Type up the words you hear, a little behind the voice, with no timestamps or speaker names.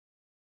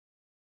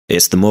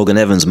It's the Morgan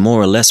Evans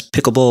More or Less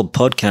Pickleball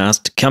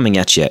podcast coming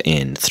at you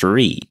in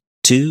 3,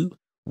 2,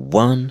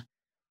 1,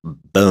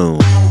 boom.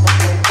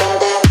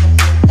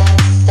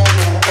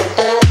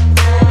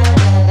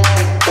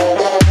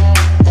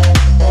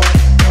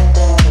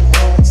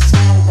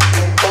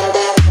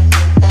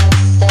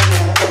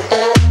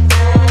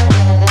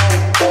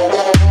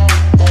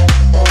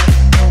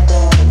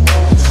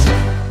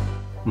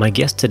 My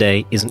guest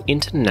today is an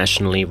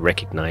internationally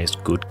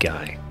recognized good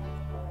guy.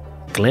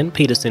 Glen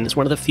Peterson is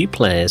one of the few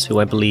players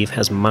who I believe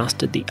has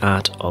mastered the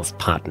art of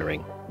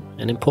partnering.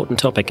 An important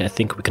topic I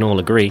think we can all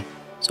agree,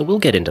 so we'll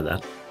get into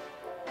that.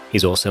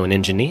 He's also an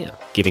engineer,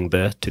 giving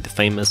birth to the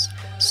famous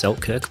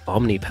Selkirk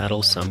Omni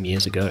paddle some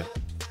years ago.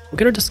 We're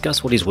going to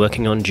discuss what he's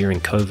working on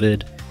during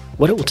COVID,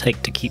 what it will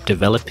take to keep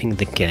developing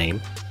the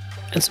game,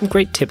 and some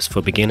great tips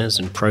for beginners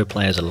and pro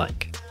players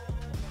alike.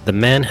 The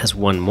man has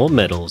won more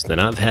medals than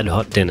I've had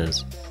hot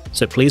dinners,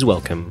 so please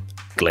welcome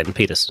Glen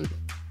Peterson.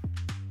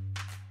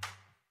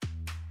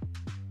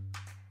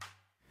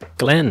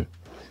 Glen,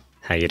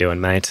 how you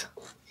doing, mate?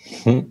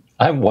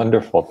 I'm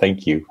wonderful,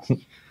 thank you.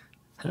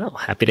 Oh,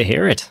 happy to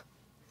hear it.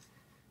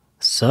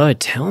 So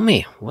tell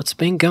me, what's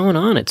been going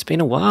on? It's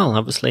been a while,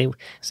 obviously,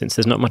 since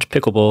there's not much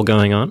pickleball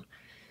going on.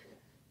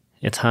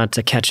 It's hard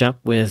to catch up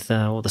with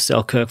all the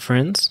Selkirk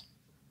friends.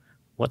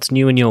 What's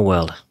new in your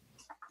world?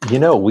 You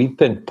know, we've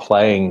been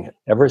playing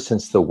ever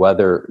since the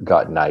weather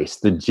got nice.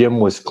 The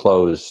gym was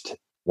closed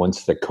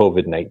once the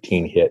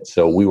COVID-19 hit,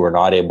 so we were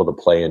not able to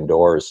play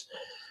indoors.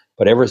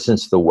 But ever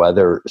since the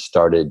weather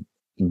started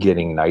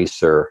getting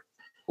nicer,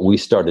 we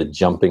started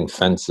jumping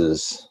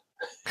fences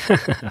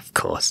Of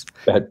course.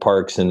 at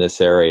parks in this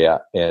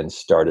area and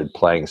started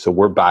playing. So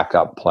we're back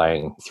up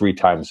playing 3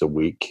 times a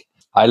week.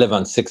 I live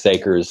on 6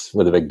 acres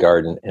with a big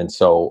garden, and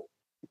so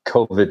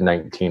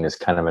COVID-19 is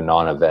kind of a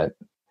non-event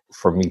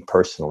for me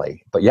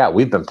personally. But yeah,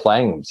 we've been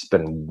playing. It's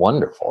been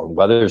wonderful. The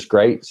weather's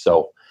great.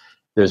 So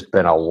there's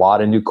been a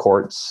lot of new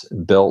courts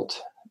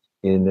built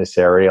in this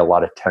area. A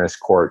lot of tennis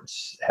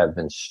courts have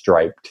been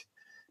striped.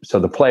 So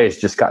the play has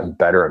just gotten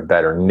better and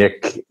better.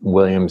 Nick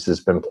Williams has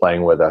been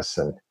playing with us,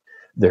 and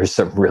there's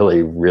some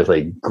really,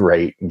 really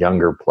great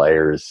younger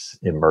players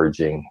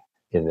emerging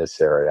in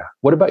this area.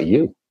 What about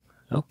you?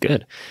 Oh,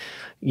 good.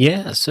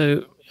 Yeah,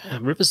 so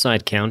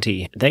Riverside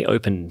County, they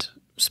opened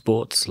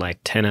sports like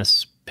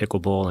tennis,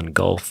 pickleball, and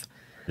golf.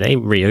 They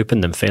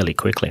reopened them fairly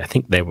quickly. I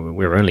think we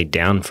were only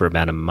down for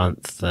about a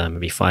month,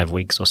 maybe 5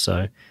 weeks or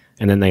so.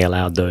 And then they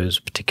allowed those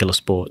particular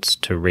sports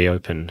to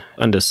reopen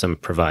under some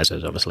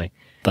provisos, obviously.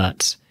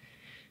 But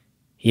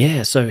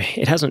yeah, so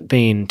it hasn't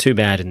been too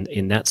bad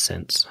in that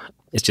sense.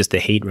 It's just the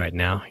heat right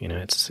now. You know,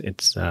 it's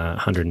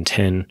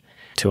 110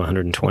 to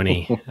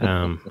 120.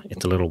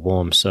 It's a little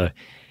warm. So,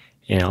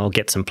 yeah, I'll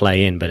get some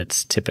play in, but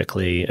it's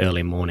typically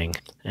early morning.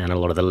 And a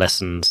lot of the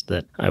lessons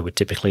that I would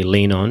typically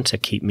lean on to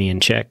keep me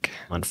in check,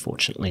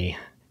 unfortunately,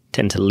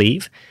 tend to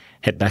leave,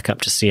 head back up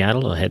to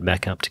Seattle or head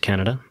back up to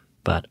Canada.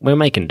 But we're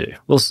making do.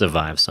 We'll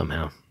survive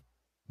somehow.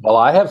 Well,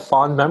 I have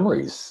fond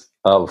memories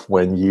of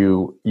when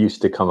you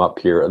used to come up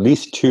here, at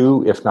least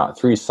 2, if not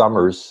 3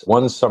 summers.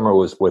 One summer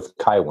was with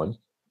Kaiwan,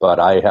 but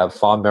I have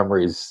fond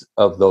memories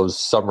of those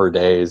summer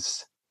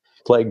days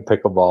playing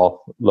pickleball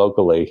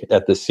locally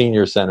at the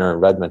Senior Center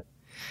in Redmond.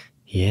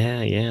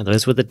 Yeah,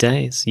 those were the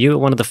days. You were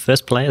one of the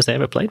first players I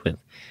ever played with.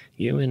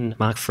 You and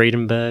Mark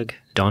Friedenberg,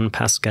 Don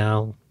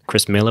Pascal,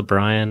 Chris Miller,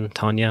 Brian,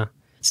 Tonya.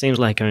 It seems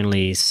like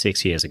only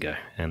 6 years ago,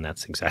 and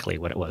that's exactly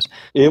what it was.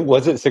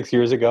 Was it 6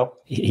 years ago?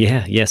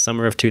 Yeah.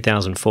 Summer of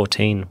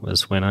 2014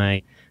 was when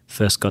I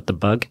first got the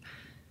bug.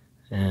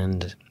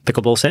 And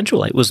Pickleball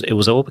Central, it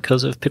was all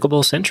because of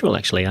Pickleball Central,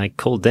 actually. I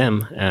called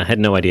them. I had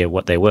no idea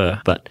what they were,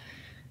 but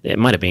it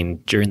might have been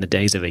during the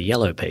days of the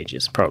Yellow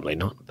Pages. Probably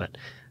not, but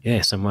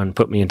yeah, someone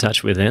put me in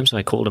touch with them, so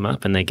I called them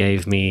up, and they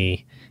gave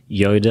me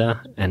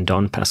Yoda and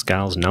Don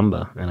Pascal's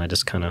number, and I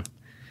just kind of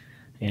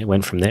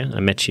went from there.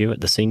 I met you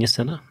at the Senior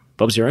Center.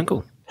 Bob's your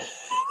uncle.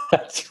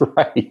 That's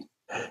right.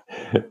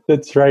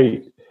 That's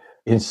right.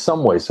 In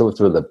some ways,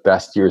 those were the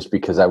best years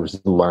because I was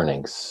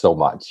learning so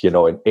much. You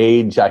know, in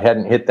age, I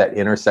hadn't hit that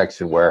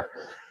intersection where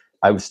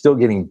I was still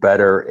getting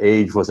better.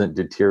 Age wasn't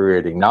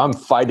deteriorating. Now I'm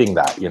fighting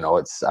that. You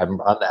know,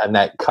 I'm on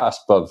that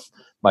cusp of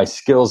my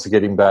skills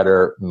getting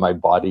better, my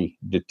body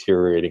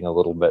deteriorating a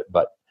little bit.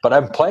 But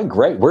I'm playing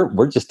great.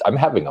 I'm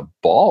having a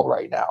ball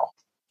right now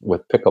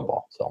with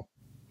pickleball. So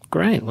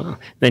great. Well,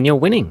 then you're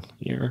winning.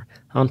 You're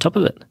on top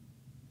of it.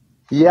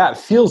 Yeah, it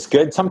feels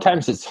good.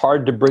 Sometimes it's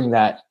hard to bring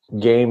that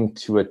game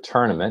to a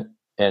tournament.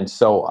 And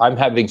so I'm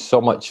having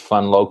so much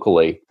fun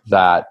locally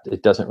that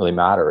it doesn't really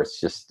matter.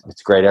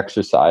 It's great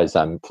exercise.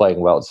 I'm playing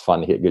well. It's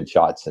fun to hit good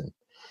shots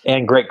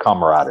and great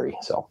camaraderie.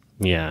 So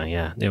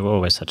yeah. They were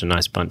always such a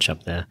nice bunch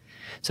up there.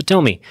 So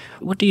tell me,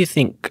 what do you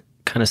think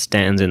kind of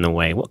stands in the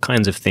way? What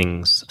kinds of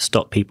things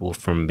stop people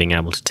from being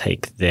able to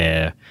take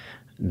the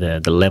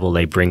level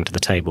they bring to the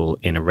table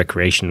in a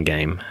recreation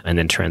game and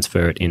then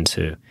transfer it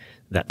into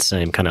that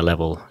same kind of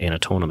level in a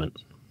tournament?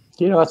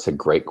 You know, that's a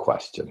great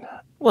question.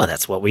 Well,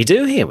 that's what we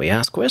do here. We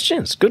ask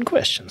questions. Good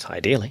questions,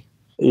 ideally.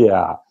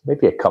 Yeah,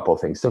 maybe a couple of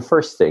things. The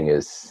first thing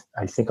is,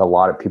 I think a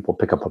lot of people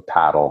pick up a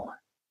paddle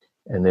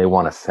and they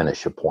want to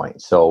finish a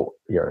point. So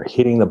you're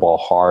hitting the ball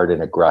hard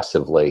and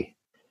aggressively,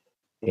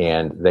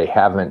 and they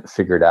haven't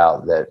figured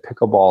out that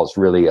pickleball is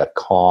really a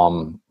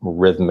calm,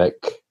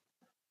 rhythmic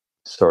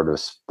sort of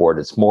sport.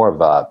 It's more of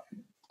a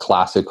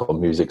classical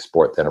music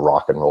sport than a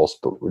rock and roll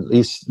sport. At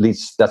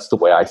least that's the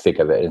way I think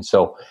of it. And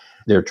so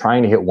they're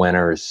trying to hit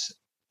winners,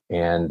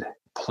 and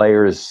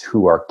players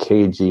who are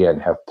cagey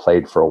and have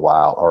played for a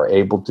while are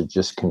able to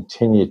just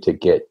continue to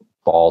get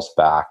balls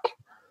back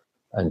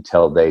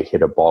until they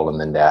hit a ball in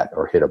the net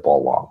or hit a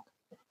ball long.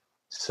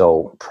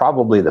 So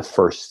probably the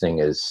first thing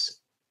is,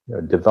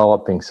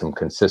 developing some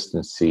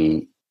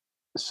consistency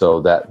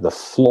so that the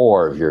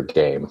floor of your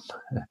game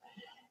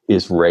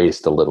is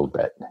raised a little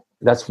bit.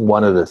 That's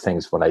one of the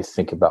things when I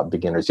think about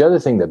beginners. The other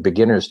thing that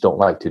beginners don't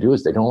like to do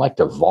is they don't like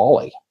to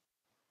volley.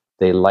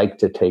 They like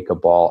to take a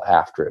ball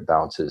after it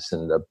bounces,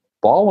 and the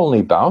ball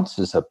only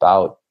bounces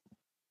about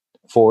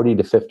 40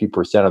 to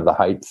 50% of the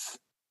height,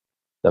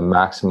 the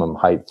maximum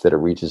height that it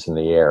reaches in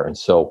the air. And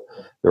so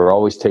they're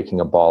always taking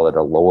a ball at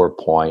a lower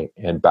point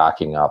and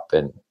backing up.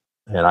 And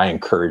I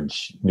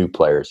encourage new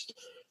players,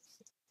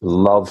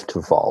 love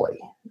to volley,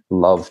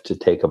 love to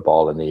take a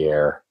ball in the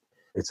air.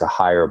 It's a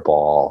higher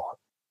ball.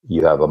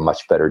 You have a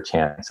much better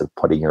chance of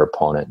putting your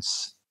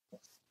opponents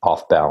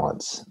off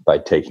balance by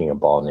taking a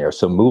ball in the air.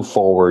 So move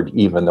forward,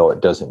 even though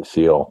it doesn't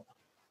feel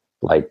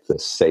like the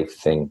safe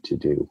thing to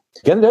do.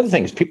 Again, the other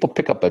thing is people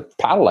pick up a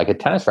paddle like a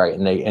tennis racket,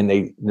 and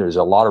they there's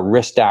a lot of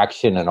wrist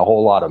action and a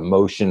whole lot of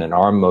motion and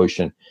arm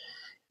motion.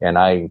 And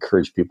I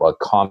encourage people a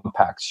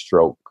compact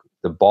stroke.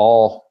 The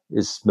ball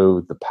is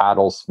smooth, the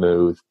paddle's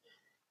smooth.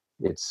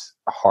 It's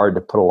hard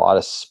to put a lot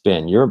of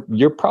spin.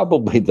 You're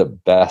probably the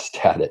best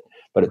at it,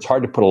 but it's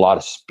hard to put a lot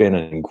of spin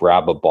and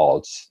grab a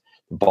ball.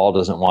 The ball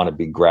doesn't want to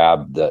be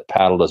grabbed, the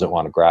paddle doesn't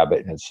want to grab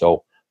it, and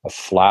so a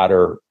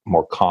flatter,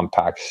 more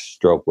compact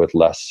stroke with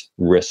less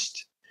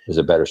wrist is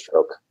a better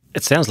stroke.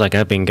 It sounds like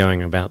I've been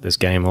going about this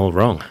game all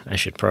wrong. I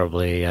should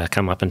probably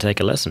come up and take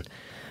a lesson.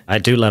 I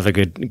do love a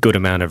good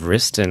amount of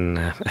wrist and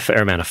a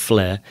fair amount of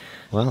flair.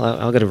 Well,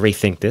 I've got to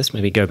rethink this.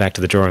 Maybe go back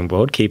to the drawing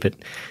board. Keep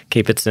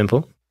it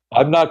simple.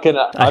 I'm not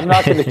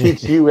gonna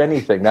teach you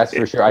anything. That's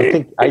for sure.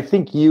 I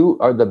think you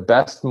are the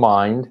best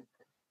mind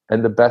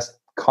and the best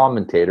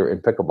commentator in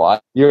pickleball.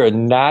 You're a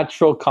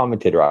natural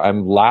commentator.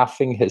 I'm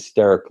laughing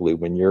hysterically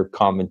when you're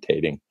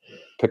commentating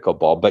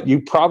pickleball, but you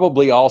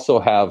probably also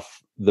have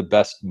the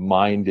best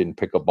mind in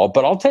pickleball.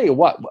 But I'll tell you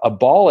what, a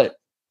ball at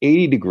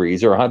 80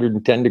 degrees or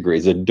 110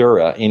 degrees, a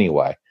Dura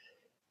anyway,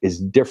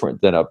 is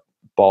different than a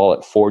ball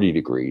at 40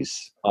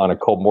 degrees on a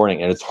cold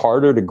morning. And it's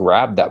harder to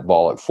grab that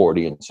ball at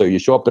 40. And so you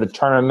show up at a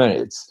tournament,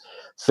 it's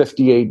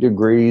 58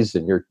 degrees,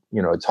 and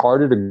it's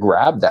harder to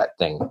grab that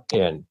thing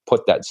and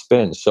put that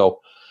spin. So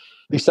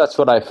at least that's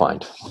what I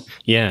find.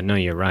 Yeah, no,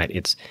 you're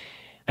right.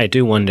 I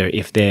do wonder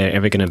if they're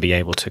ever going to be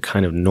able to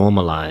kind of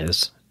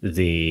normalize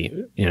the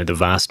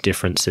vast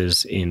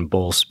differences in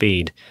ball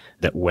speed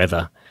that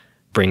weather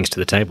brings to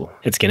the table.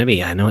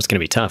 I know it's going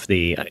to be tough.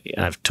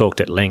 I've talked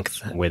at length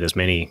with as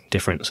many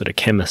different sort of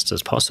chemists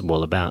as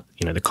possible about,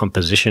 the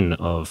composition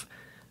of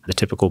the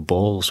typical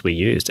balls we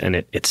used. And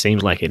it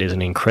seems like it is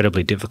an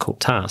incredibly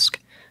difficult task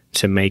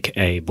to make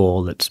a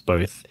ball that's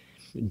both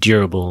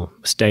durable,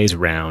 stays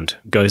round,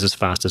 goes as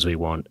fast as we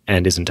want,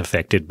 and isn't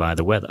affected by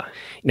the weather.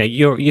 Now,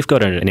 you've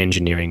got an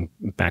engineering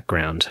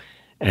background,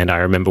 and I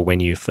remember when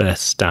you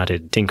first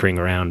started tinkering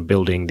around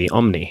building the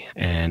Omni,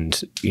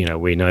 and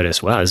we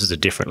noticed, wow, this is a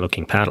different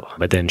looking paddle.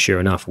 But then, sure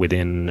enough,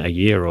 within a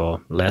year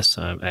or less,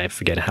 I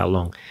forget how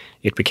long,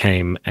 it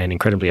became an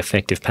incredibly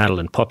effective paddle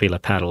and popular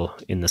paddle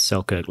in the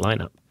Selkirk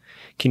lineup.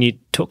 Can you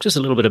talk to us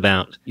a little bit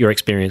about your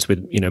experience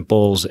with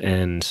balls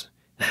and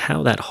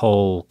how that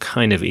whole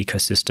kind of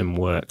ecosystem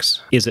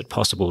works? Is it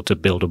possible to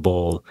build a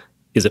ball?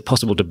 Is it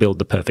possible to build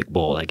the perfect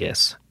ball, I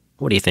guess?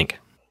 What do you think?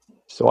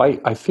 So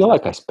I feel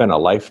like I spent a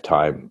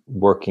lifetime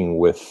working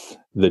with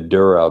the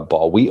Dura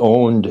ball. We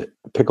owned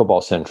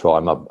Pickleball Central.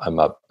 I'm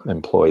a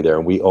employee there,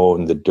 and we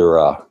owned the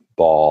Dura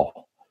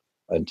ball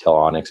until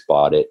Onyx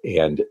bought it.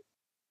 And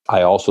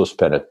I also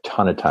spent a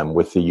ton of time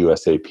with the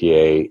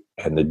USAPA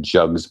and the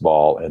Jugs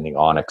ball and the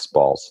Onyx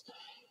balls.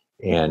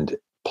 And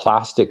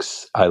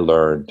plastics, I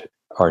learned,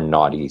 are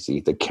not easy.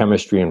 The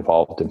chemistry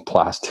involved in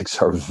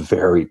plastics are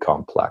very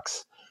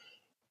complex.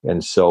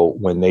 And so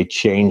when they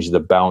changed the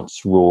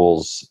bounce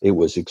rules, it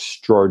was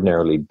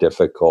extraordinarily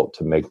difficult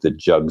to make the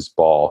Jugs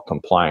ball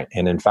compliant.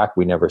 And in fact,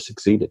 we never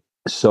succeeded.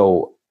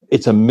 So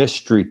it's a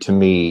mystery to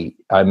me.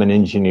 I'm an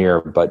engineer,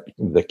 but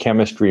the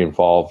chemistry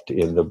involved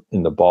in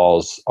the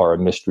balls are a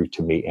mystery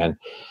to me. And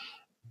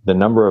the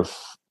number of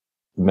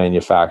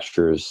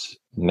manufacturers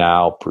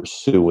now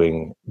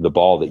pursuing the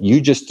ball that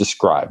you just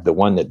described, the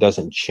one that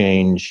doesn't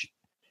change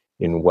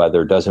in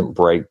weather, doesn't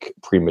break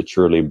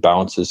prematurely,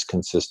 bounces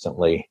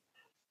consistently,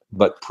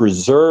 but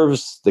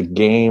preserves the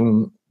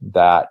game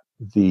that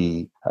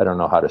I don't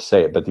know how to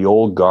say it, but the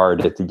old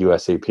guard at the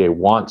USAPA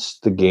wants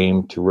the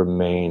game to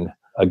remain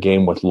a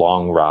game with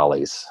long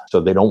rallies. So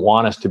they don't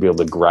want us to be able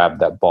to grab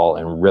that ball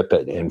and rip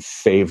it and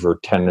favor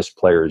tennis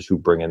players who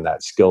bring in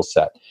that skill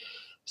set.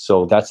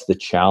 So that's the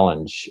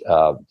challenge.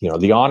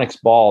 The Onyx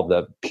ball,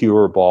 the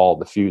Pure ball,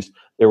 the Fuse,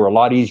 they were a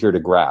lot easier to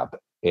grab.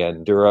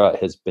 And Dura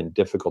has been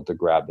difficult to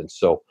grab. And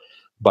so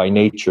by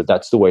nature,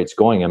 that's the way it's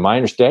going. And my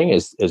understanding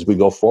is, as we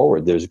go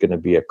forward, there's going to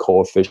be a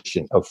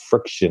coefficient of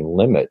friction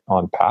limit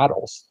on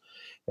paddles.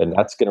 And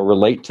that's going to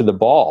relate to the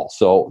ball.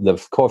 So the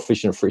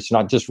coefficient of friction, it's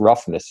not just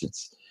roughness.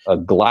 It's a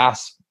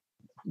glass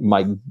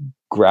might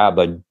grab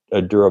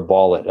a Dura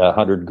ball at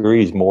 100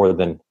 degrees more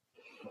than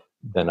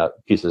a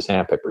piece of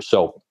sandpaper.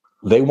 So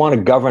they want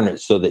to govern it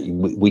so that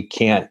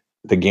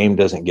the game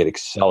doesn't get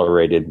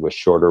accelerated with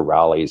shorter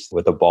rallies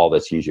with a ball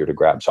that's easier to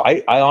grab. So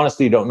I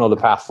honestly don't know the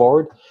path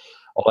forward.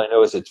 All I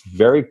know is it's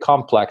very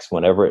complex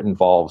whenever it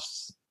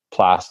involves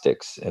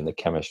plastics and the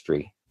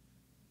chemistry.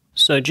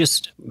 So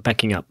just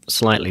backing up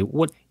slightly,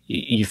 what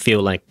you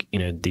feel like,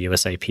 the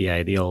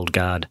USAPA, the old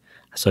guard,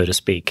 so to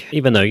speak,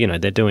 even though,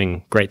 they're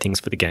doing great things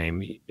for the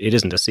game, it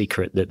isn't a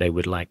secret that they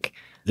would like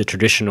the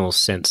traditional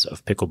sense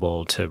of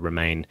pickleball to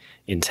remain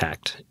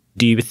intact.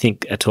 Do you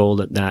think at all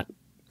that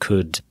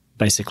could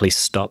basically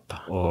stop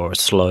or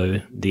slow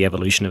the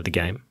evolution of the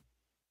game?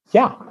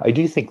 Yeah, I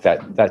do think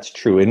that's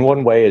true. In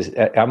one way, is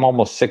I'm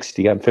almost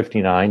 60, I'm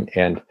 59,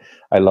 and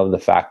I love the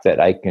fact that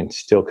I can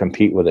still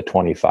compete with a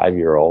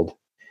 25-year-old.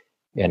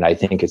 And I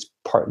think it's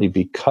partly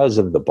because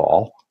of the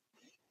ball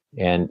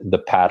and the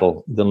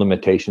paddle, the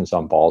limitations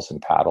on balls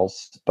and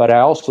paddles. But I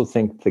also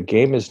think the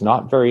game is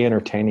not very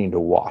entertaining to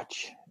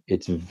watch.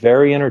 It's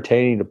very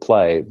entertaining to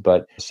play,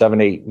 but 7,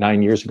 8,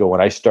 9 years ago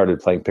when I started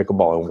playing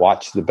pickleball and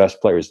watched the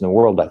best players in the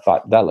world, I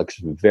thought that looks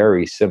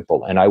very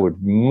simple. And I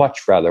would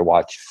much rather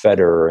watch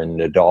Federer and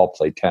Nadal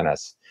play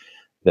tennis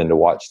than to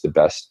watch the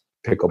best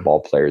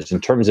pickleball players in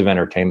terms of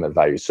entertainment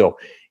value. So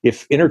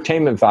if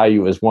entertainment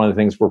value is one of the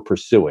things we're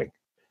pursuing,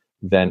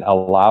 then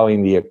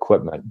allowing the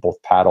equipment,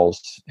 both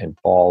paddles and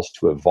balls,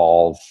 to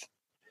evolve,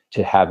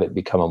 to have it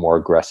become a more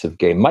aggressive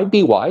game might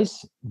be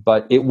wise,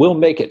 but it will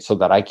make it so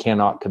that I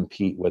cannot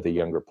compete with a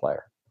younger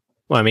player.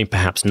 Well, I mean,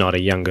 perhaps not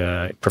a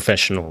younger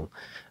professional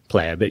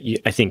player, but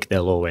I think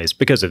they'll always,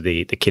 because of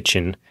the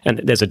kitchen, and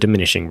there's a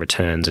diminishing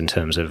returns in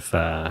terms of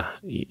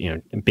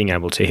being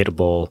able to hit a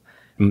ball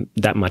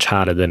that much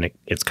harder than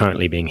it's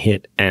currently being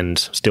hit and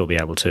still be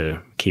able to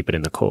keep it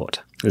in the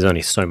court. There's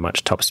only so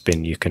much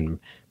topspin you can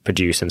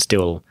produce and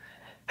still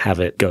have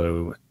it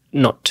go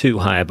not too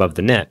high above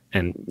the net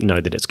and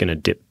know that it's going to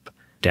dip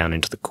down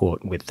into the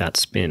court with that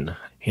spin.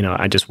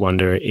 I just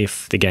wonder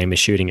if the game is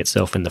shooting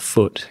itself in the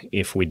foot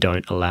if we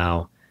don't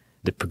allow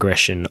the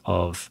progression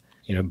of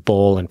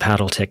ball and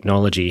paddle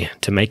technology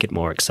to make it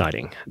more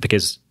exciting.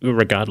 Because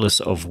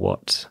regardless of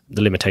what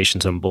the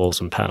limitations on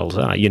balls and paddles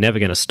are, you're never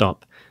going to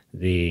stop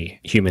the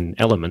human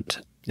element,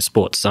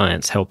 sports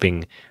science,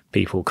 helping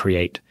people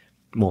create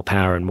more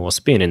power and more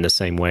spin in the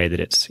same way that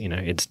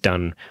it's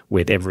done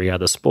with every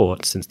other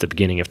sport since the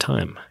beginning of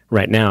time.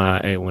 Right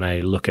now, when I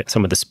look at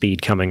some of the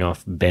speed coming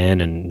off Ben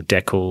and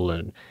Deckel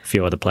and a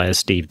few other players,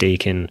 Steve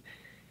Deacon,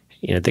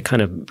 the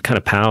kind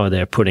of power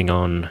they're putting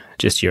on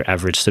just your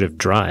average sort of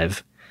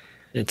drive,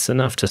 it's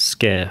enough to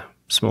scare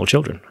small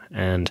children.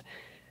 And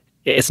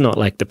it's not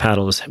like the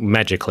paddles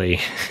magically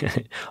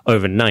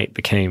overnight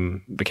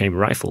became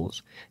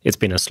rifles. It's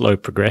been a slow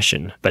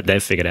progression, but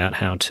they've figured out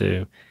how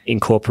to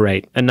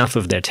incorporate enough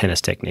of their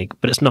tennis technique.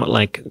 But it's not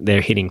like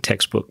they're hitting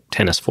textbook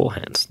tennis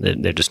forehands.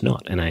 They're just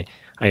not. And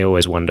I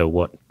always wonder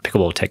what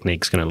pickleball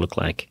technique is going to look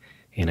like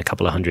in a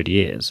couple of 100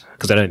 years,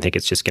 because I don't think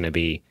it's just going to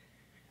be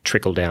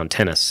trickle-down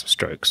tennis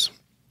strokes.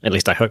 At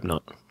least I hope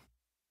not.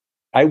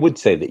 I would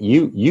say that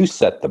you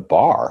set the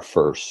bar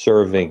for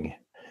serving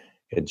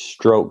and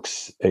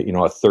strokes,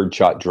 a third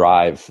shot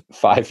drive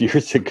 5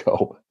 years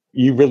ago.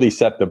 You really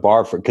set the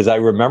bar because I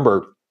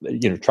remember,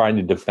 trying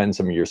to defend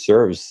some of your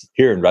serves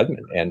here in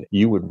Redmond, and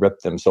you would rip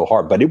them so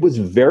hard. But it was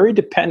very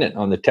dependent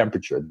on the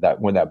temperature,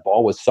 that when that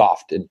ball was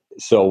soft. And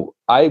so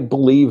I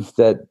believe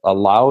that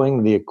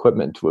allowing the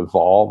equipment to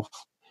evolve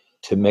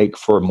to make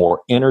for a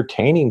more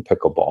entertaining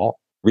pickleball,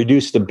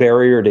 reduce the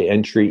barrier to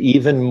entry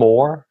even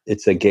more.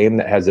 It's a game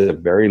that has a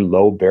very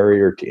low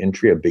barrier to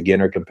entry. A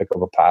beginner can pick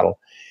up a paddle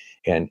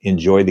and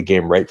enjoy the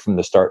game right from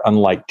the start,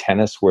 unlike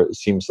tennis, where it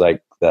seems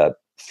like the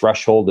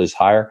threshold is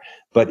higher.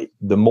 But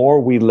the more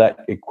we let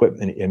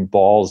equipment and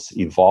balls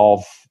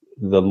evolve,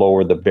 the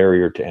lower the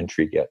barrier to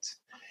entry gets.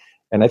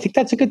 And I think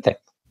that's a good thing.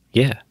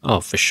 Yeah,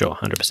 for sure,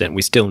 100%.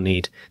 We still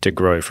need to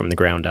grow from the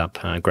ground up,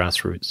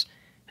 grassroots,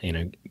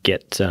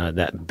 get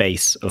that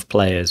base of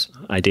players,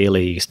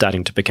 ideally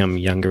starting to become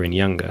younger and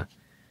younger,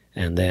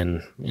 and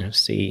then,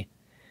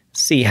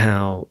 see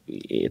how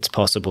it's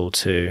possible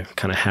to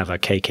kind of have our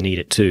cake and eat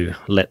it too,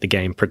 let the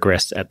game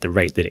progress at the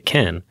rate that it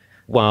can,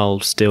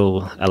 while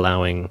still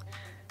allowing,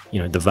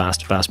 the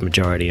vast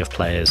majority of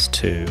players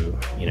to,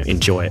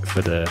 enjoy it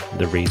for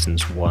the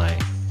reasons why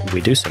we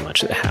do so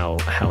much,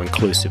 how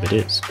inclusive it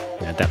is.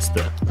 That's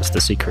the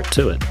secret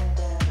to it.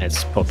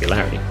 It's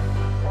popularity.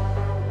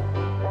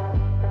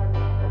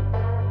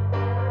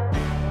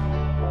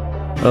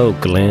 Oh,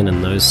 Glenn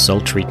and those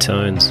sultry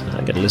tones.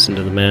 I could listen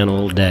to the man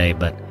all day,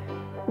 but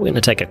we're going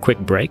to take a quick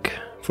break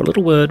for a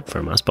little word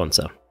from our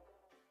sponsor.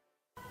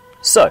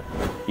 So,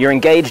 you're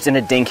engaged in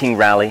a dinking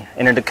rally,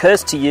 and it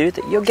occurs to you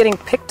that you're getting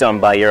picked on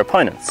by your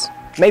opponents.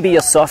 Maybe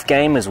your soft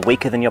game is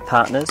weaker than your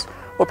partner's,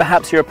 or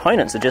perhaps your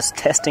opponents are just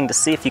testing to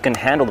see if you can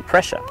handle the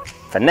pressure.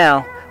 For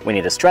now, we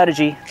need a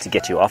strategy to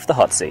get you off the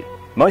hot seat.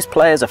 Most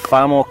players are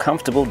far more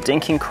comfortable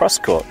dinking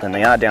cross-court than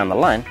they are down the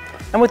line,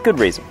 and with good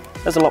reason.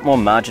 There's a lot more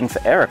margin for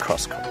error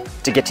cross-court.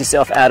 To get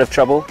yourself out of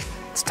trouble,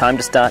 it's time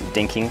to start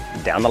dinking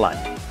down the line.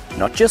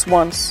 Not just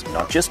once,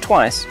 not just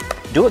twice.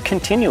 Do it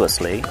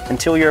continuously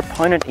until your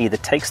opponent either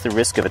takes the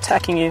risk of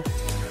attacking you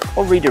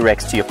or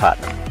redirects to your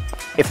partner.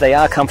 If they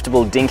are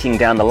comfortable dinking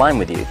down the line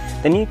with you,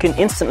 then you can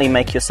instantly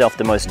make yourself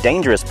the most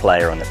dangerous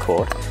player on the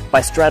court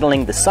by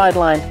straddling the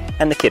sideline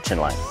and the kitchen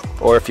line.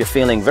 Or if you're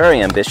feeling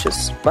very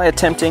ambitious, by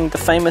attempting the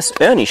famous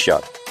Ernie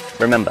shot.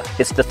 Remember,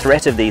 it's the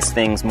threat of these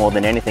things more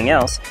than anything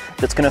else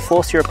that's going to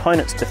force your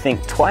opponents to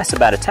think twice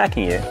about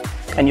attacking you,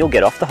 and you'll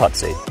get off the hot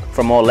seat.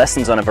 For more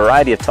lessons on a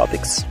variety of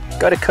topics,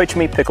 go to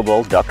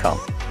coachmepickleball.com.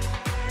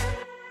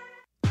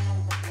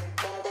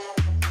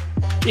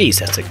 Geez,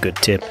 that's a good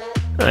tip.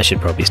 I should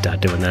probably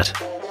start doing that.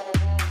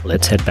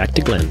 Let's head back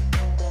to Glen.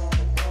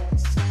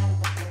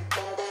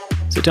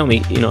 So tell me,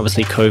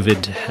 obviously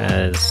COVID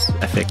has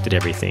affected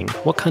everything.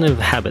 What kind of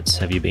habits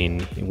have you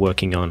been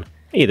working on?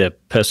 Either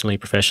personally,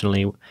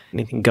 professionally,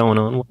 anything going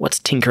on? What's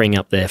tinkering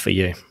up there for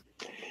you?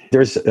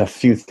 There's a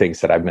few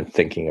things that I've been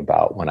thinking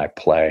about when I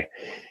play,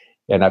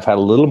 and I've had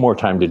a little more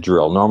time to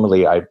drill.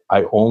 Normally, I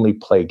only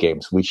play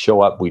games. We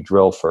show up, we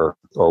drill or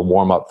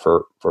warm up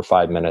for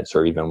 5 minutes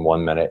or even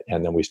 1 minute,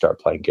 and then we start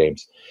playing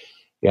games.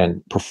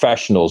 And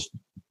professionals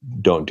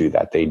don't do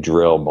that. They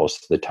drill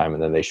most of the time,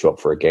 and then they show up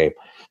for a game.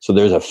 So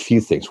there's a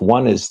few things.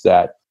 One is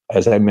that,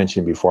 as I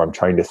mentioned before, I'm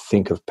trying to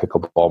think of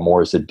pickleball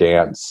more as a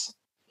dance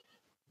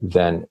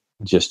than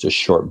just a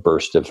short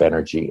burst of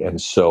energy.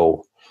 And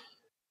so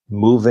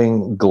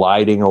moving,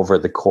 gliding over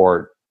the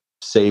court,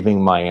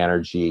 saving my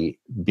energy,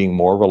 being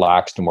more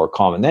relaxed and more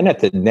calm. And then at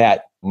the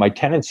net, my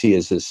tendency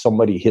is as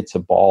somebody hits a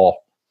ball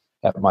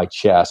at my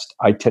chest,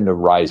 I tend to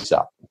rise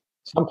up.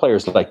 Some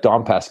players like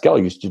Don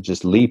Pascal used to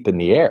just leap in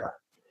the air.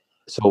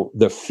 So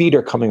the feet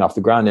are coming off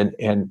the ground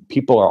and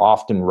people are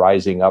often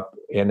rising up.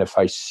 And if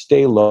I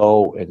stay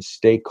low and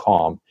stay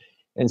calm,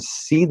 and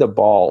see the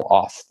ball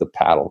off the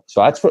paddle.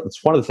 So it's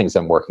one of the things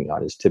I'm working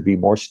on, is to be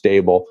more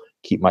stable,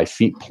 keep my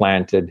feet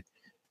planted,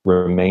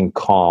 remain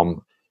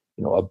calm.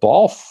 A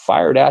ball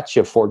fired at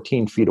you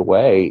 14 feet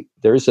away,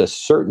 there's a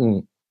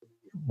certain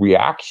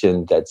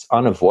reaction that's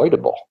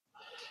unavoidable.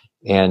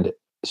 And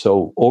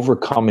so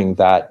overcoming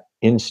that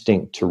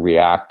instinct to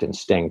react and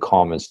staying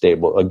calm and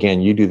stable,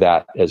 again, you do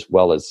that as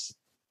well as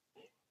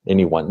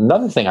anyone.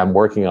 Another thing I'm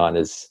working on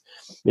is,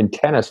 in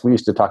tennis, we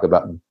used to talk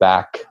about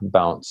back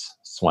bounce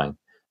swing.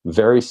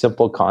 Very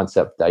simple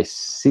concept. I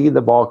see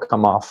the ball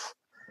come off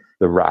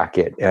the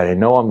racket and I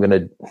know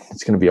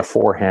it's going to be a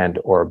forehand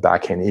or a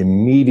backhand.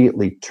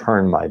 Immediately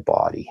turn my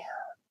body.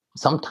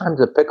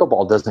 Sometimes a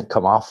pickleball doesn't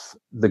come off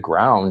the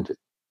ground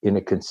in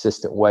a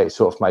consistent way.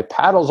 So if my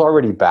paddle's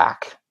already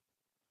back,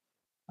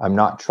 I'm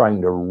not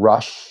trying to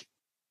rush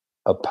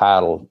a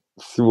paddle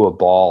through a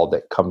ball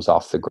that comes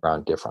off the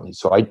ground differently.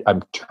 So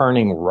I'm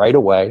turning right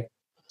away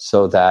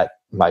so that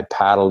my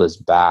paddle is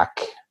back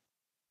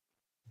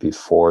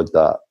before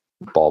the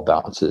ball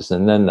bounces.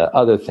 And then the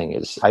other thing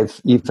is, I've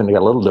even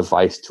got a little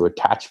device to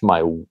attach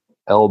my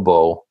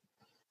elbow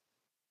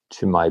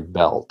to my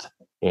belt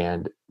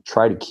and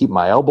try to keep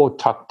my elbow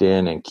tucked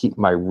in and keep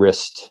my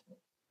wrist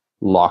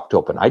locked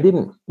open. I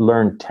didn't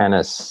learn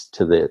tennis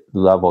to the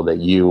level that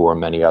you or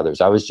many others.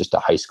 I was just a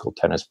high school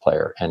tennis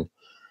player. And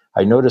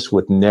I noticed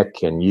with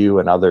Nick and you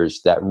and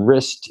others that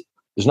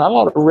there's not a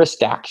lot of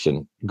wrist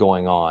action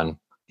going on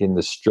in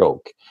the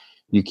stroke.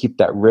 You keep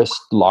that wrist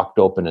locked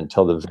open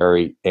until the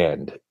very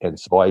end. And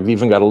so I've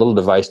even got a little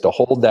device to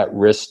hold that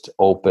wrist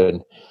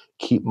open,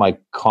 keep my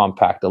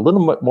compact a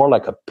little bit more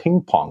like a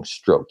ping pong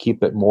stroke,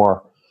 keep it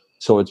more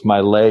so it's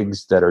my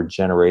legs that are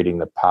generating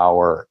the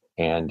power,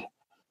 and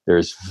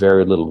there's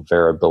very little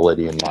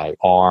variability in my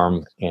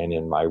arm and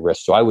in my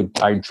wrist. So I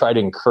try to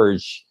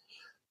encourage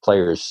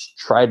players,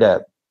 try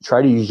to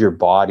use your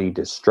body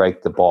to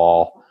strike the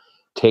ball,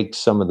 take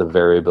some of the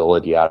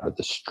variability out of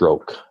the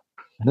stroke.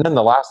 And then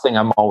the last thing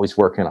I'm always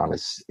working on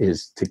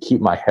is to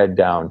keep my head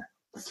down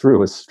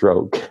through a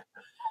stroke,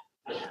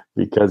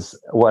 because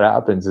what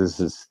happens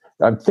is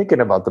I'm thinking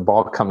about the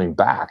ball coming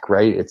back,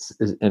 right?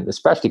 And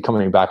especially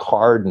coming back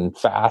hard and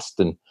fast.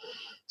 And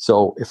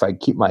so if I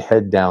keep my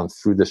head down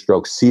through the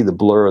stroke, see the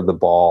blur of the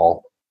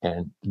ball,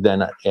 and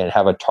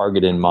have a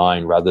target in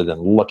mind rather than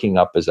looking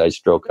up as I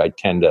stroke, I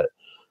tend to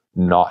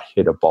not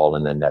hit a ball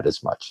in the net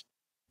as much.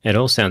 It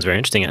all sounds very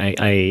interesting.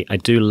 I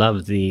do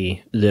love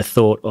the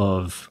thought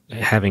of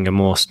having a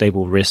more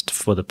stable wrist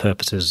for the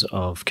purposes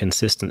of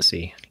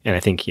consistency. And I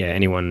think,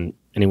 anyone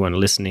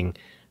listening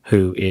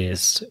who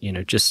is,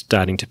 just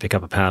starting to pick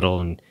up a paddle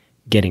and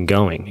getting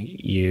going.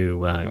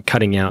 You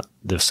cutting out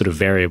the sort of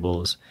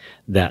variables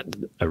that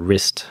a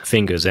wrist,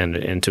 fingers,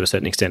 and to a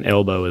certain extent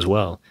elbow as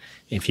well.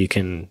 If you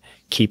can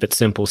keep it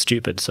simple,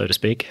 stupid, so to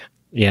speak.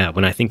 Yeah,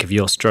 when I think of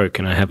your stroke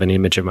and I have an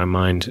image in my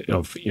mind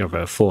of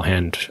a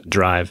forehand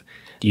drive,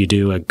 you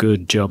do a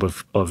good job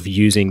of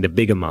using the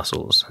bigger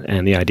muscles,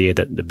 and the idea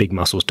that the big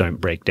muscles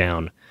don't break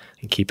down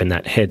and keeping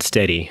that head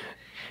steady.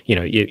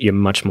 You're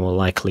much more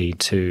likely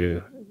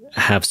to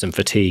have some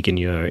fatigue in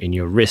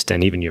your wrist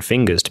and even your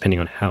fingers, depending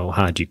on how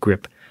hard you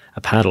grip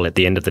a paddle at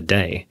the end of the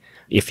day,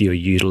 if you're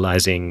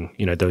utilizing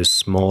those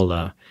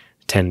smaller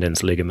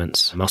tendons,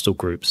 ligaments, muscle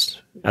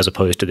groups, as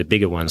opposed to the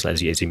bigger ones,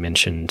 as you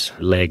mentioned,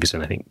 legs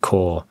and I think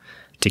core,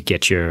 to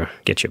get your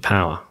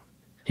power.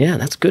 Yeah,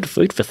 that's good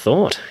food for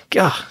thought.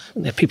 God,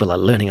 people are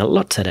learning a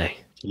lot today.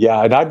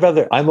 Yeah, and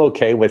I'm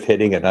okay with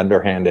hitting an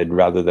underhanded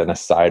rather than a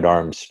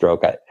sidearm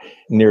stroke.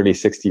 Nearly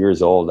 60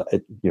 years old,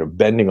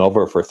 bending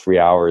over for 3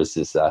 hours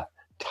is a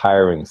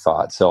tiring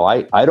thought. So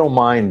I don't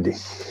mind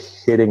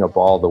hitting a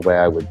ball the way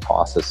I would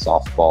toss a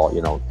softball,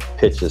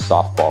 pitch a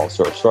softball.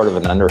 Sort of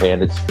an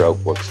underhanded stroke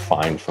works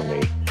fine for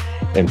me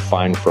and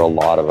fine for a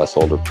lot of us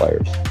older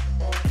players.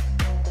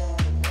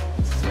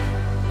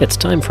 It's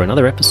time for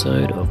another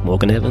episode of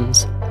Morgan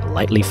Evans,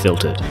 Lightly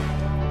Filtered.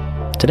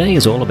 Today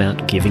is all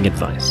about giving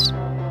advice.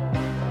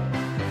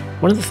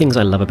 One of the things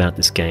I love about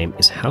this game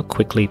is how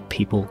quickly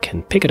people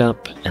can pick it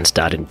up and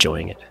start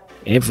enjoying it.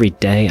 Every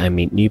day I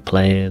meet new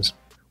players,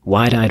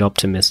 wide-eyed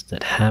optimists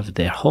that have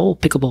their whole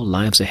pickleball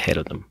lives ahead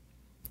of them.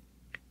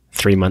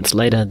 3 months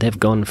later, they've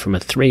gone from a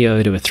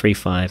 3-0 to a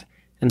 3-5,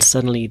 and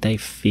suddenly they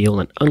feel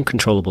an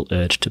uncontrollable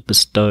urge to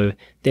bestow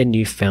their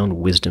newfound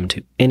wisdom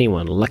to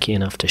anyone lucky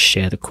enough to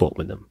share the court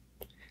with them.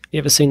 You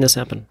ever seen this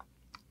happen?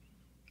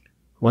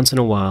 Once in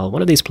a while,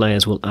 one of these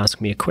players will ask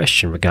me a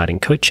question regarding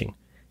coaching.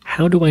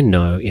 How do I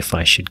know if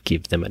I should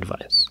give them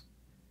advice?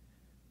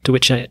 To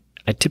which I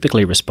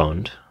typically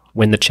respond,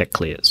 when the check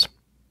clears.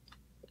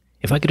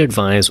 If I could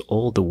advise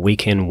all the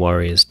weekend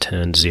warriors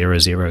turned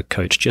 0-0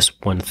 coach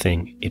just one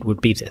thing, it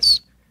would be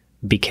this.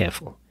 Be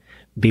careful.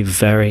 Be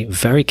very,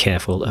 very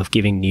careful of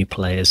giving new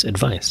players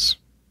advice.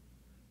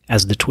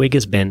 As the twig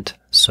is bent,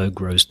 so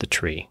grows the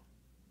tree.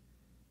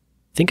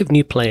 Think of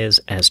new players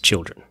as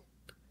children.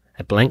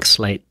 A blank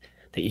slate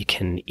that you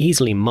can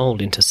easily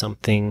mold into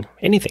something,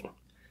 anything.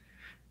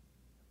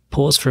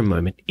 Pause for a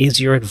moment.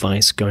 Is your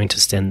advice going to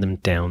send them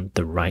down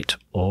the right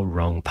or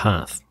wrong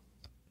path?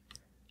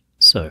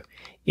 So,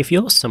 if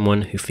you're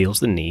someone who feels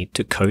the need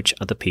to coach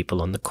other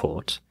people on the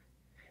court,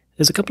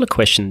 there's a couple of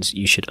questions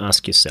you should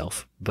ask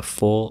yourself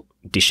before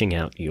dishing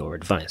out your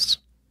advice.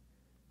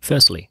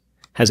 Firstly,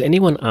 has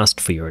anyone asked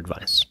for your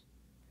advice?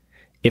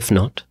 If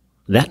not,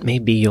 that may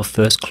be your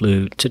first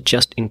clue to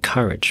just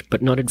encourage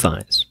but not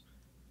advise.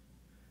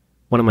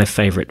 One of my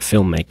favorite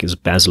filmmakers,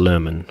 Baz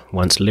Luhrmann,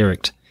 once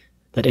lyricked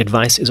that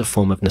advice is a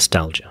form of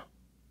nostalgia.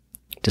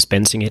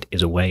 Dispensing it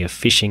is a way of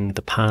fishing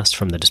the past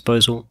from the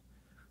disposal,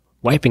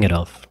 wiping it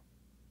off,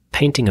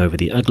 painting over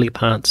the ugly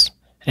parts,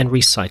 and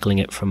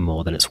recycling it for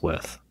more than it's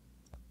worth.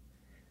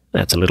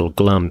 That's a little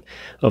glum,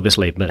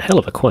 obviously, but hell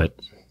of a quote.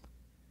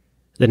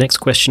 The next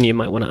question you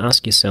might want to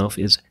ask yourself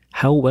is,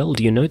 how well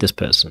do you know this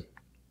person?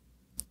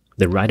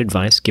 The right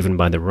advice given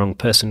by the wrong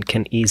person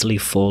can easily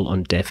fall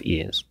on deaf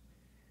ears.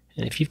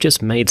 And if you've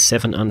just made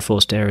 7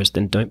 unforced errors,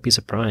 then don't be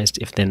surprised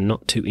if they're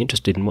not too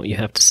interested in what you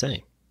have to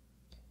say.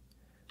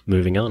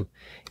 Moving on.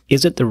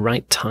 Is it the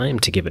right time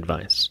to give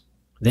advice?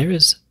 There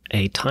is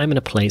a time and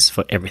a place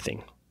for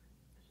everything.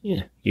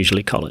 Yeah,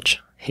 usually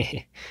college.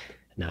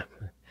 No.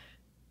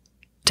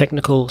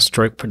 Technical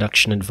stroke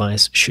production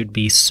advice should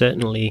be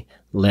certainly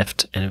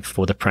left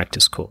for the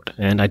practice court,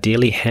 and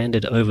ideally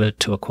handed over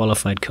to a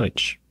qualified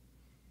coach.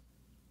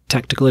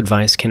 Tactical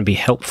advice can be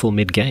helpful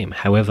mid-game.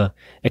 However,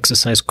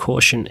 exercise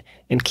caution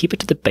and keep it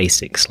to the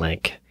basics,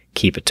 like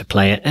keep it to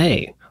player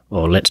A,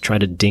 or let's try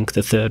to dink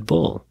the third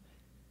ball.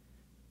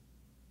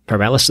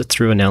 Paralysis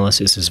through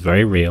analysis is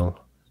very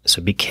real,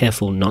 so be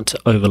careful not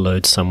to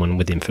overload someone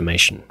with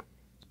information.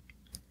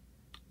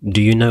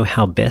 Do you know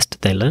how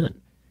best they learn?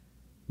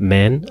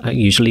 Men are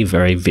usually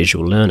very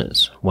visual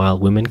learners, while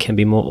women can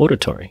be more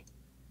auditory.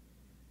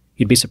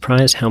 You'd be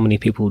surprised how many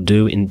people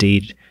do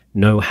indeed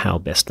know how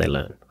best they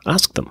learn.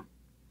 Ask them.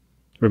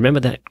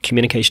 Remember that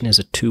communication is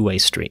a two-way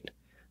street.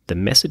 The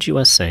message you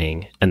are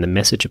saying and the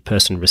message a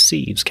person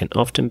receives can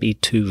often be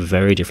two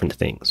very different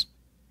things.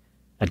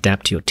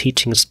 Adapt your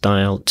teaching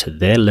style to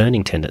their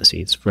learning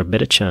tendencies for a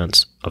better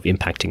chance of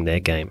impacting their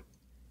game.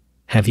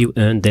 Have you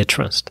earned their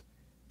trust?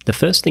 The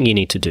first thing you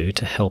need to do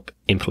to help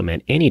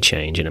implement any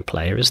change in a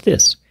player is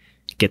this: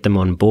 get them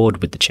on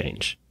board with the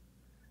change.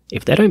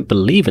 If they don't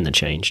believe in the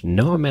change,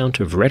 no amount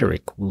of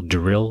rhetoric will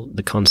drill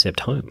the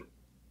concept home.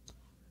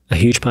 A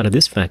huge part of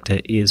this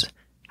factor is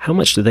how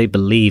much do they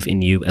believe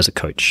in you as a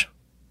coach?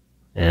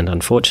 And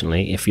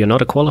unfortunately, if you're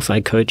not a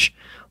qualified coach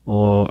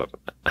or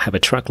have a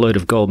truckload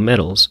of gold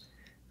medals,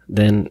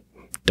 then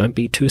don't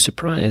be too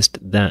surprised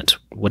that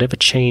whatever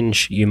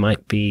change you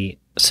might be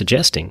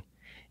suggesting,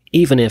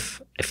 even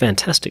if a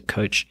fantastic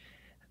coach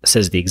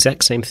says the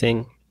exact same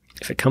thing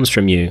If it comes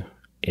from you,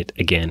 it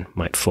again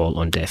might fall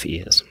on deaf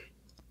ears.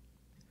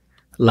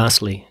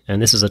 Lastly,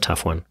 and this is a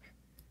tough one,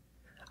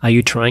 are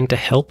you trying to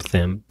help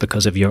them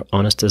because of your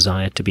honest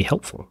desire to be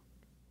helpful?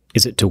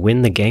 Is it to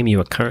win the game you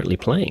are currently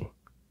playing?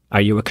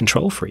 Are you a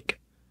control freak?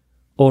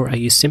 Or are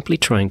you simply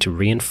trying to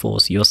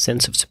reinforce your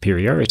sense of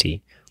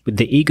superiority with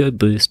the ego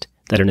boost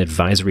that an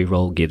advisory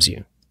role gives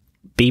you?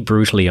 Be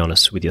brutally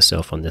honest with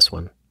yourself on this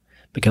one,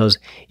 because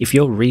if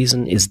your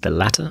reason is the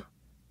latter,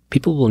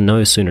 people will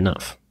know soon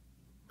enough.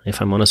 If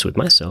I'm honest with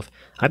myself,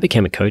 I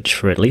became a coach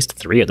for at least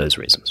 3 of those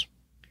reasons.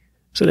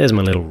 So there's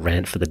my little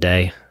rant for the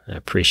day. I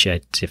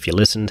appreciate if you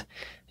listened.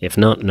 If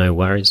not, no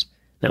worries.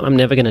 Now, I'm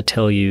never going to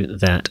tell you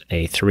that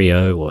a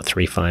 3-0 or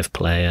 3-5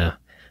 player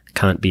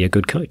can't be a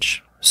good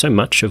coach. So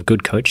much of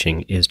good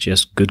coaching is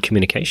just good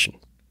communication.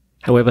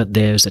 However,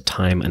 there's a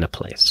time and a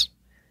place.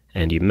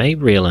 And you may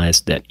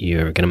realize that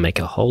you're going to make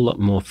a whole lot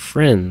more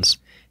friends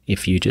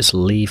if you just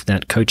leave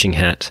that coaching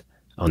hat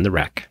on the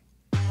rack.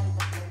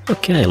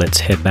 Okay, let's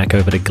head back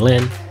over to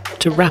Glen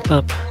to wrap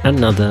up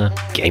another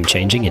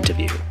game-changing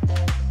interview.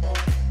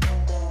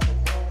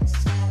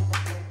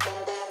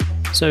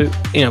 So,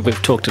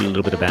 we've talked a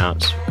little bit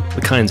about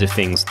the kinds of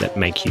things that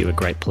make you a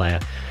great player.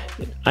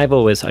 I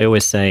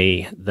always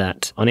say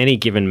that on any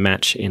given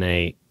match in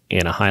a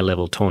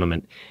high-level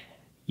tournament,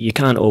 you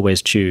can't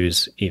always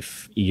choose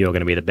if you're going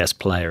to be the best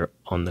player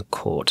on the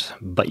court,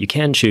 but you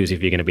can choose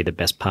if you're going to be the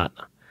best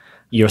partner.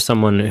 You're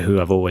someone who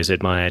I've always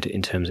admired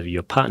in terms of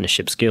your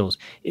partnership skills.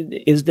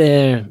 Is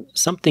there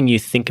something you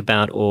think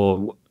about,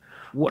 or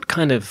what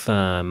kind of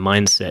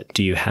mindset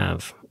do you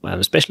have,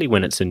 especially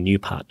when it's a new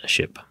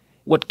partnership?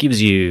 What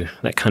gives you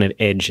that kind of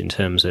edge in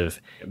terms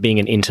of being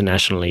an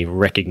internationally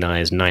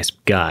recognized nice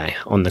guy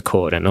on the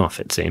court and off,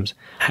 it seems?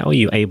 How are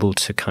you able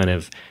to kind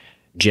of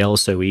gel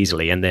so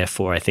easily and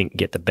therefore, I think,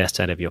 get the best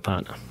out of your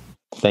partner?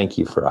 Thank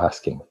you for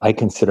asking. I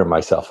consider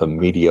myself a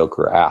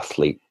mediocre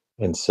athlete.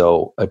 And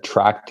so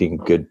attracting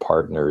good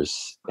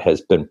partners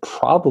has been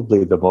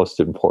probably the most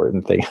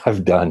important thing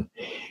I've done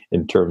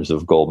in terms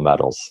of gold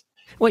medals.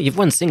 Well, you've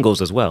won singles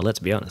as well, let's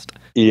be honest.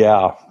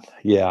 Yeah.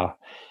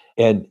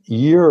 And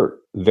you're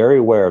very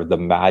aware of the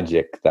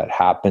magic that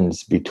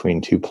happens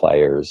between 2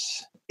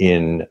 players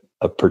in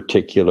a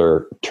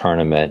particular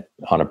tournament,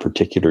 on a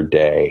particular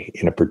day,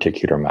 in a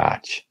particular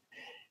match.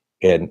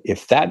 And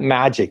if that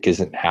magic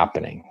isn't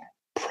happening,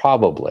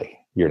 probably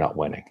you're not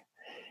winning.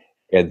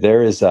 And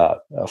there is a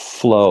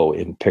flow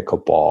in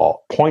pickleball.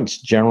 Points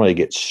generally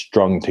get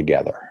strung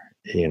together,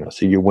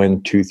 so you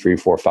win 2, 3,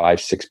 4, 5,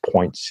 6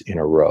 points in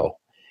a row.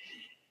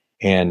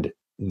 And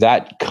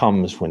that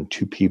comes when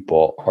 2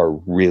 people are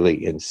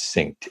really in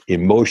sync,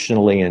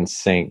 emotionally in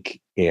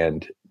sync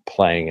and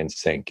playing in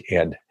sync.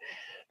 And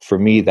for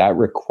me, that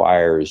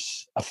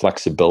requires a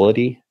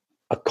flexibility,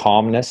 a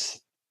calmness.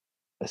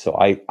 So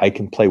I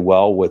can play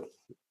well with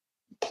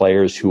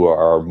players who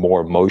are more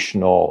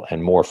emotional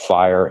and more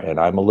fire, and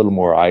I'm a little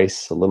more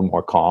ice, a little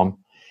more calm.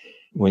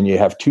 When you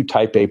have 2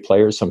 type A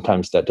players,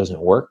 sometimes that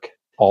doesn't work.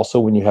 Also,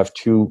 when you have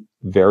 2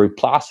 very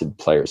placid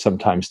players,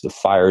 sometimes the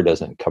fire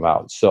doesn't come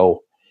out.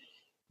 So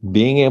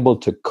being able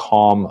to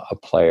calm a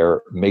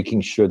player, making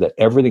sure that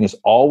everything is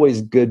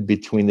always good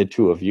between the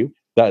 2 of you,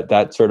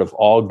 that sort of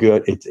all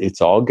good,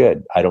 it's all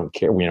good. I don't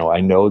care. I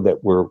know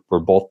that we're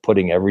both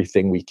putting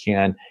everything we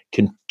can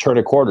turn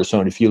a quarter. So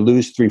if you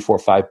lose 3, 4,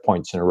 5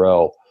 points in a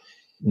row,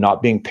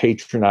 not being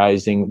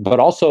patronizing, but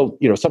also,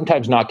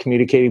 sometimes not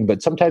communicating,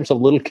 but sometimes a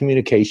little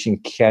communication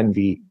can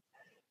be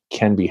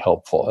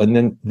helpful.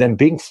 And then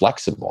being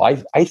flexible.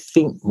 I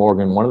think,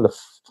 Morgan, one of the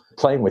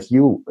playing with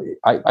you,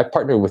 I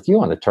partnered with you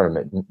on a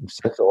tournament in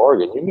Central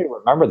Oregon. You may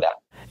remember that.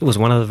 It was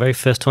one of the very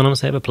first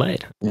tournaments I ever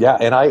played. Yeah,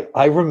 and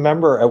I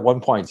remember at one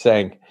point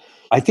saying,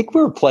 I think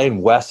we were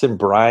playing Wes and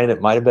Brian.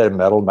 It might have been a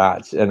medal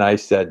match. And I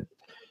said,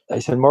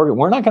 Morgan,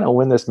 we're not going to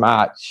win this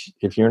match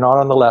if you're not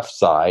on the left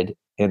side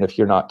and if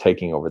you're not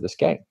taking over this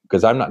game,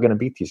 because I'm not going to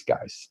beat these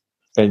guys.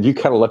 And you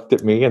kind of looked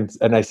at me and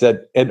I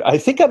said, and I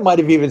think I might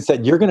have even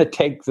said, you're going to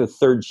take the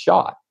 3rd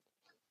shot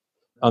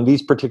on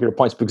these particular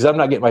points because I'm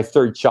not getting my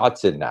 3rd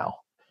shots in now.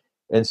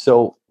 And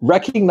so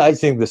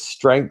recognizing the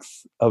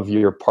strength of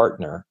your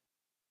partner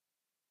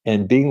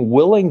and being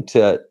willing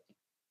to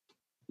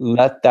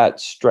let that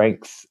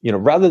strength,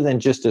 rather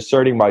than just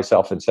asserting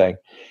myself and saying,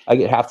 I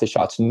get half the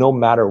shots no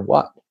matter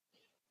what.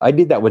 I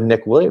did that with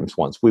Nick Williams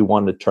once. We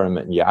won the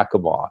tournament in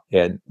Yakima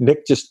and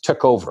Nick just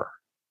took over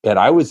and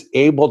I was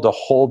able to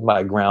hold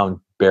my ground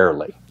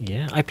barely.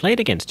 Yeah, I played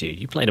against you.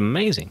 You played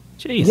amazing.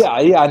 Jeez.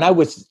 Yeah. And I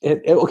was,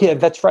 okay,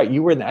 that's right.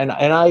 You were, and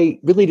I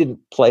really didn't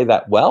play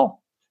that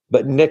well,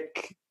 but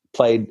Nick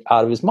played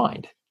out of his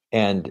mind.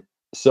 And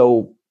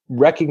so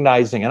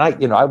recognizing, and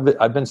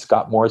I've been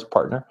Scott Moore's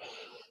partner.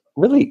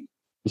 Really,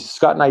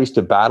 Scott and I used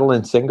to battle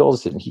in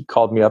singles, and he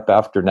called me up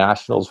after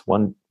nationals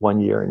one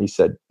year, and he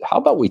said, "How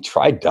about we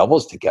try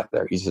doubles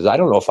together?" He says, "I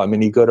don't know if I'm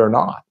any good or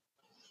not."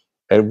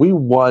 And we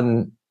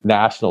won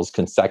nationals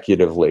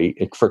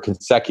consecutively for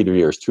consecutive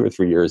years, 2 or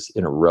 3 years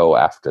in a row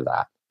after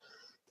that.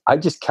 I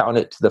just count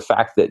it to the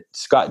fact that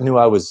Scott knew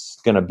I was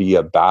going to be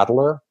a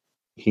battler.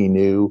 He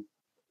knew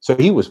So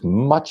he was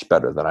much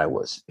better than I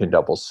was in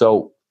doubles.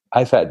 So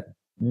I've had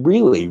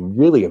really,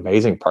 really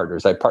amazing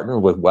partners. I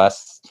partnered with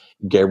Wes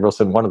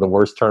Gabrielson, one of the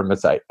worst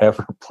tournaments I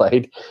ever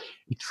played.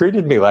 He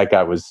treated me like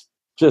I was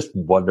just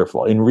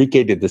wonderful.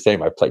 Enrique did the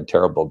same. I played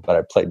terrible, but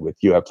I played with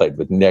you. I played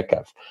with Nick.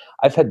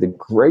 I've had the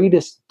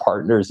greatest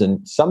partners,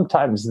 and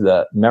sometimes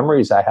the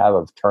memories I have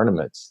of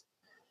tournaments,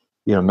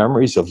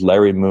 memories of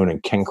Larry Moon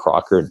and Ken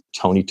Crocker and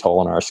Tony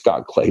Tolinar,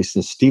 Scott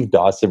Clayson, Steve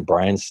Dawson,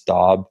 Brian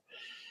Staub,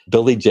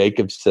 Billy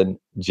Jacobson,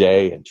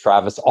 Jay, and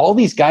Travis, all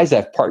these guys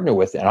I've partnered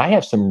with, and I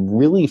have some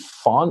really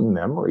fond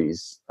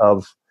memories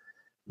of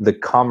the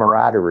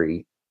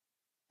camaraderie.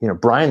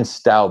 Brian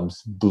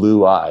Staub's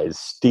blue eyes,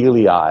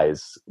 steely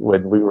eyes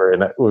when we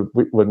were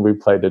when we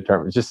played the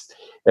tournament,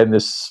 and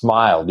this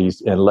smile,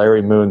 and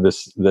Larry Moon,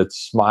 that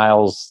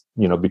smiles,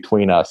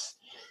 between us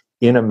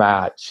in a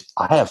match.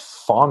 I have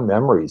fond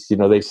memories.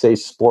 They say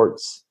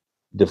sports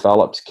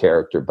develops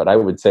character, but I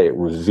would say it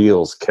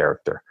reveals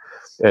character.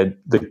 And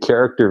the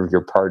character of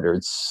your partner,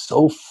 it's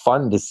so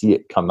fun to see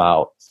it come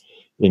out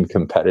in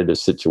competitive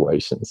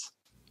situations.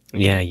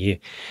 Yeah, you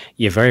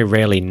very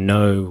rarely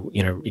know,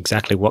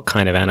 exactly what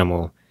kind of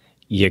animal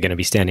you're going to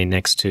be standing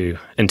next to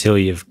until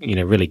you've,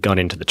 really got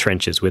into the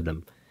trenches with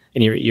them.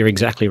 And you're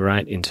exactly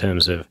right in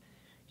terms of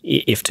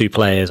if two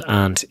players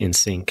aren't in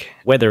sync,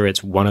 whether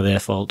it's one of their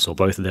faults or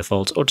both of their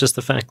faults, or just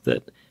the fact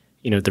that,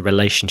 the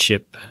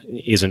relationship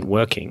isn't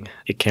working.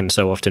 It can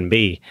so often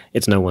be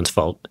it's no one's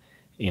fault.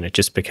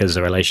 Just because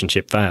the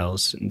relationship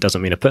fails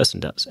doesn't mean a person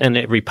does. And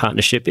every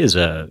partnership is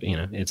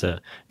it's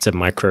a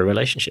micro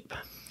relationship.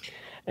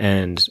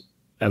 And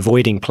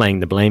avoiding playing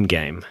the blame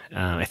game,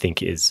 I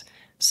think, is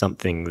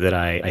something that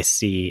I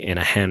see in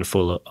a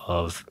handful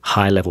of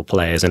high-level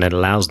players, and it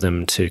allows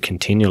them to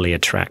continually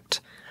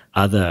attract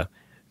other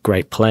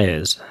great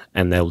players,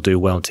 and they'll do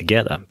well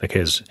together,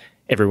 because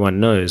everyone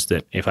knows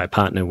that if I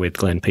partner with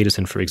Glen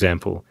Peterson, for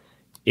example,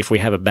 if we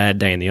have a bad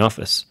day in the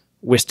office,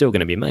 we're still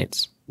going to be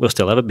mates. We'll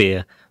still have a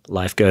beer,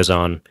 life goes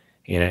on,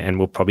 and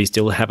we'll probably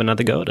still have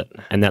another go at it.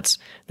 And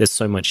there's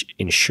so much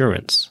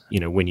insurance,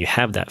 when you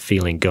have that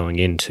feeling going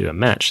into a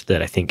match,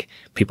 that I think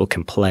people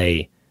can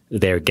play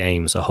their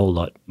games a whole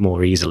lot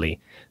more easily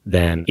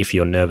than if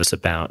you're nervous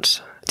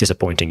about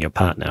disappointing your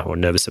partner, or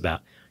nervous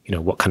about,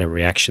 what kind of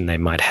reaction they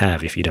might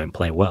have if you don't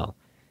play well.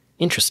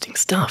 Interesting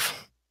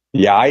stuff.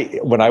 Yeah,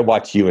 when I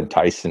watch you and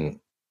Tyson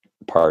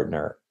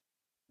partner,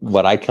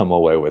 what I come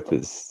away with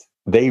is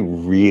they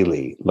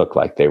really look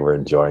like they were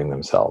enjoying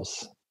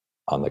themselves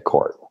on the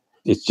court.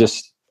 It's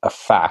just a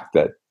fact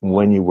that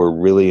when you were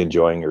really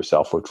enjoying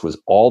yourself, which was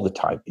all the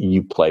time,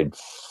 you played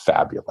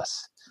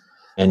fabulous.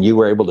 And you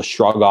were able to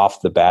shrug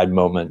off the bad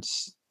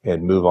moments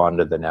and move on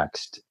to the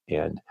next.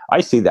 And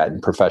I see that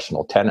in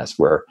professional tennis,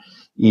 where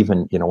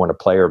even, when a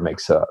player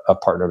makes a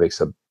partner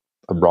makes a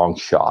wrong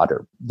shot,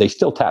 or they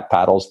still tap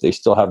paddles, they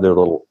still have their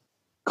little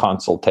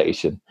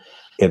consultation,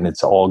 and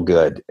it's all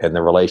good, and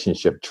the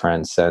relationship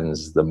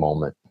transcends the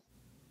moment.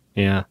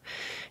 Yeah.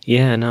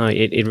 Yeah, no,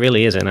 it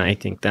really is. And I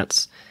think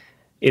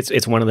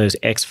it's one of those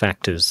X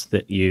factors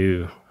that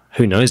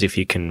who knows if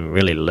you can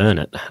really learn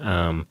it,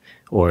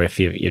 or if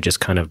you're just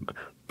kind of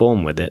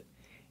born with it,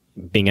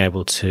 being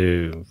able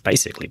to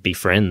basically be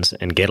friends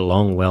and get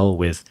along well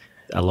with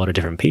a lot of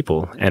different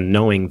people, and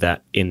knowing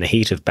that in the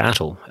heat of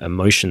battle,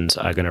 emotions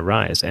are going to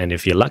rise. And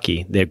if you're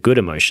lucky, they're good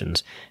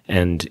emotions.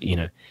 And,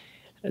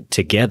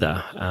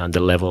 together, the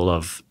level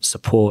of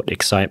support,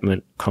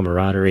 excitement,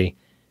 camaraderie,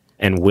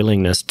 and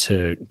willingness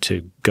to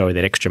go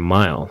that extra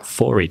mile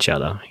for each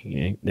other.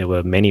 There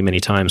were many, many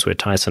times where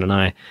Tyson and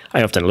I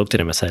often looked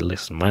at him and said,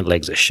 listen, my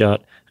legs are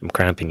shot. I'm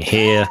cramping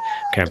here,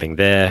 cramping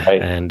there.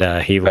 Right. And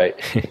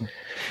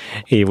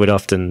he would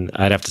often,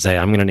 I'd have to say,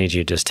 I'm going to need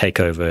you to just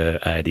take over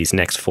these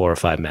next 4 or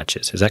 5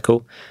 matches. Is that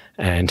cool?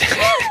 And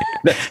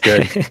that's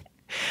good.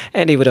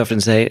 And he would often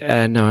say,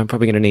 no, I'm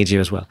probably going to need you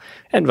as well.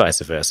 And vice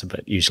versa.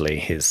 But usually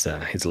his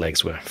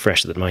legs were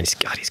fresher than mine.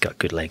 He's got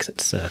good legs.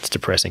 It's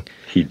depressing.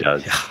 He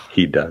does.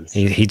 He does.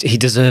 He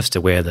deserves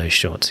to wear those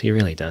shorts. He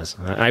really does.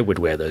 I would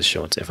wear those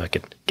shorts if I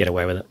could get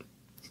away with it.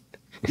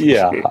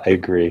 Yeah, I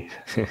agree.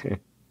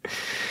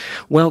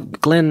 Well,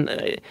 Glen,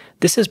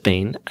 this has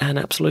been an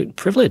absolute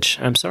privilege.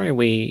 I'm sorry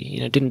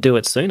we didn't do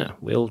it sooner.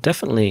 We'll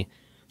definitely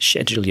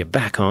schedule you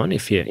back on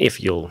if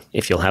you'll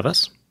have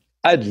us.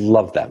 I'd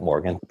love that,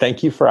 Morgan.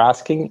 Thank you for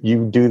asking.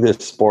 You do this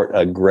sport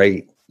a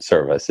great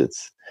service.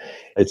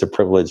 It's a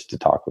privilege to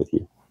talk with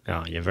you.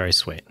 Oh, you're very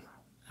sweet.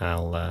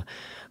 I'll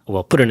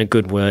put in a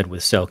good word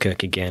with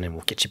Selkirk again, and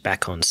we'll get you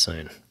back on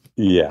soon.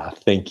 Yeah,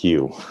 thank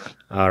you.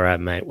 All right,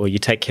 mate. Well, you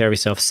take care of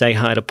yourself. Say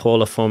hi to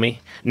Paula for me.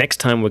 Next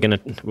time we're gonna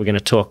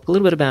talk a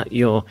little bit about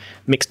your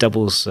mixed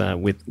doubles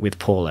with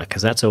Paula,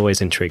 because that's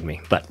always intrigued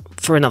me. But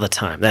for another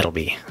time, that'll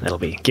be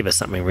give us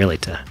something really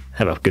to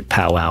have a good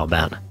powwow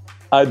about.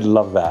 I'd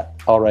love that.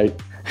 All right.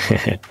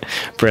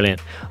 Brilliant.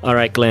 All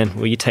right, Glen.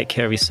 Well, you take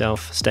care of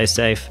yourself. Stay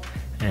safe,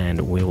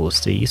 and we will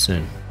see you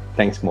soon.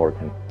 Thanks,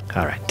 Morgan.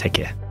 All right. Take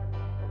care.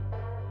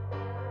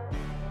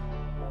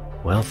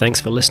 Well, thanks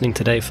for listening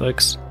today,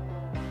 folks.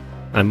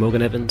 I'm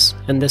Morgan Evans,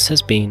 and this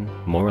has been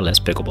More or Less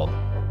Pickleball.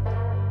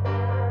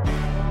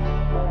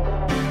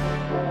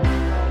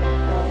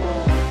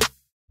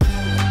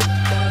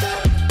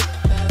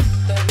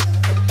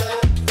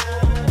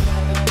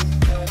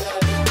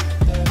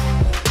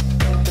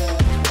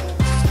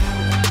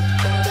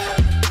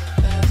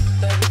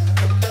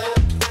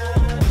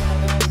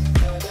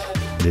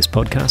 This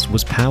podcast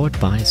was powered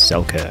by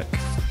Selkirk.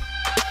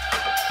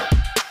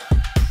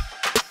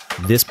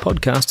 This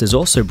podcast is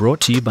also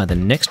brought to you by the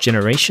next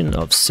generation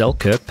of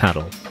Selkirk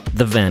paddle,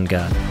 the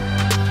Vanguard.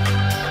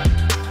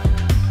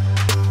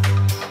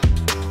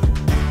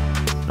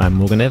 I'm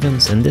Morgan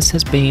Evans, and this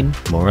has been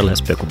More or Less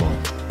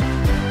Pickleball.